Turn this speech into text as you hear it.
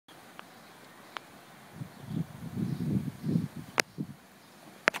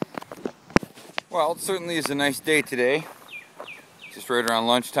Well, it certainly is a nice day today. Just right around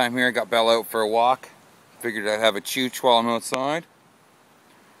lunchtime here, I got Bella out for a walk. Figured I'd have a chooch while I'm outside.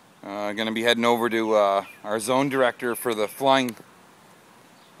 Gonna be heading over to our zone director for the flying...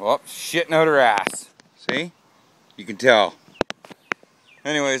 Oh, shitting out her ass. See? You can tell.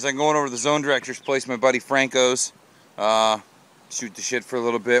 Anyways, I'm going over to the zone director's place, my buddy Franco's. Shoot the shit for a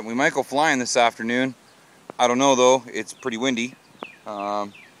little bit. We might go flying this afternoon. I don't know though, it's pretty windy.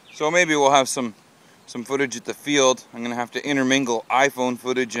 So maybe we'll have some footage at the field. I'm gonna have to intermingle iPhone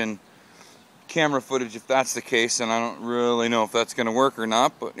footage and camera footage if that's the case, and I don't really know if that's gonna work or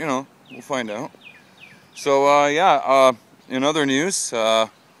not, but you know, we'll find out. So in other news, I'll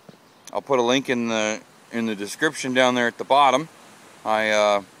put a link in the description down there at the bottom.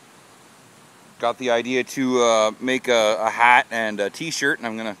 I got the idea to make a hat and a t-shirt, and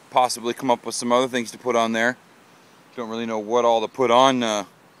I'm gonna possibly come up with some other things to put on there. Don't really know what all to put on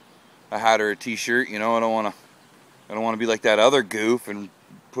a hat or a t-shirt. You know, I don't want to be like that other goof and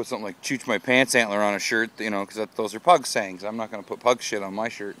put something like "Chooch my pants antler" on a shirt. You know, because those are pug sayings. I'm not gonna put pug shit on my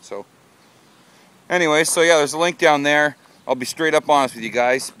shirt. So, anyway, so yeah, there's a link down there. I'll be straight up honest with you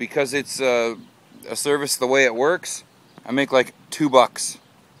guys, because it's a service the way it works. I make like $2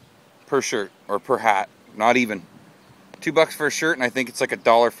 per shirt or per hat. Not even $2 for a shirt, and I think it's like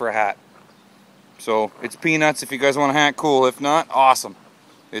 $1 for a hat. So it's peanuts. If you guys want a hat, cool. If not, awesome.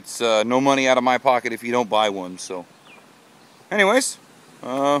 It's no money out of my pocket if you don't buy one. So, anyways,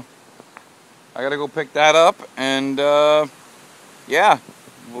 I gotta go pick that up, and yeah,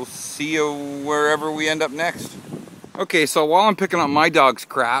 we'll see you wherever we end up next. Okay, so while I'm picking up my dog's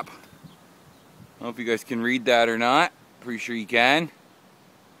crap, I don't know if you guys can read that or not. Pretty sure you can.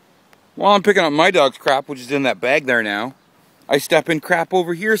 While I'm picking up my dog's crap, which is in that bag there now, I step in crap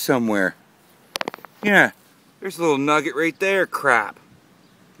over here somewhere. Yeah, there's a little nugget right there, crap.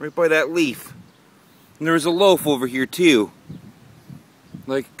 Right by that leaf. And there was a loaf over here too.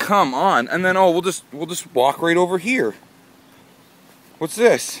 Like, come on. And then, oh, we'll just walk right over here. What's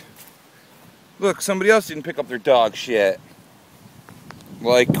this? Look, somebody else didn't pick up their dog shit.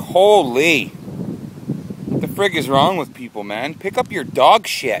 Like, holy. What the frig is wrong with people, man? Pick up your dog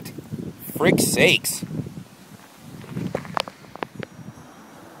shit. Frig's sakes.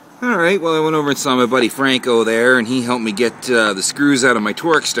 Alright, well, I went over and saw my buddy Franco there, and he helped me get the screws out of my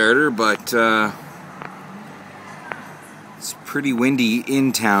torque starter, but it's pretty windy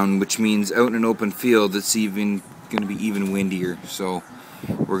in town, which means out in an open field it's even going to be even windier. So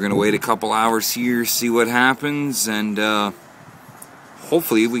we're going to wait a couple hours here, see what happens, and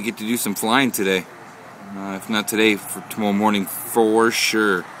hopefully we get to do some flying today. If not today, for tomorrow morning for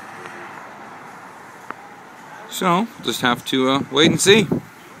sure. So, just have to wait and see.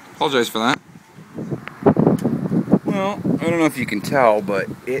 Apologize for that. Well, I don't know if you can tell, but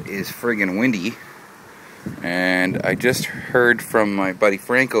it is friggin' windy. And I just heard from my buddy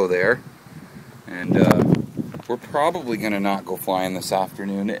Franco there. And we're probably going to not go flying this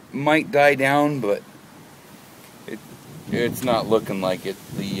afternoon. It might die down, but it's not looking like it.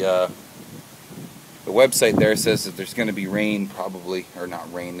 The website there says that there's going to be rain, probably, or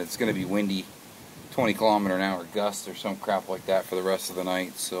not rain, it's going to be windy. 20-kilometer-an-hour gusts or some crap like that for the rest of the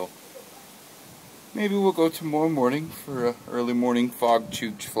night. So maybe we'll go tomorrow morning for an early morning fog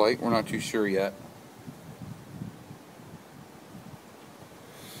chooch flight. We're not too sure yet.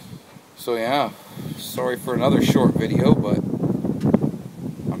 So yeah, sorry for another short video, but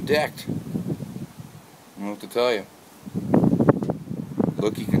I'm decked. I don't know what to tell you.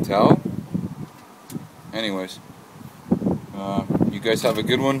 Look, you can tell. Anyways, you guys have a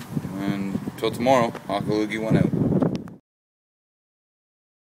good one, and until tomorrow, Hawkaloogie 1 out.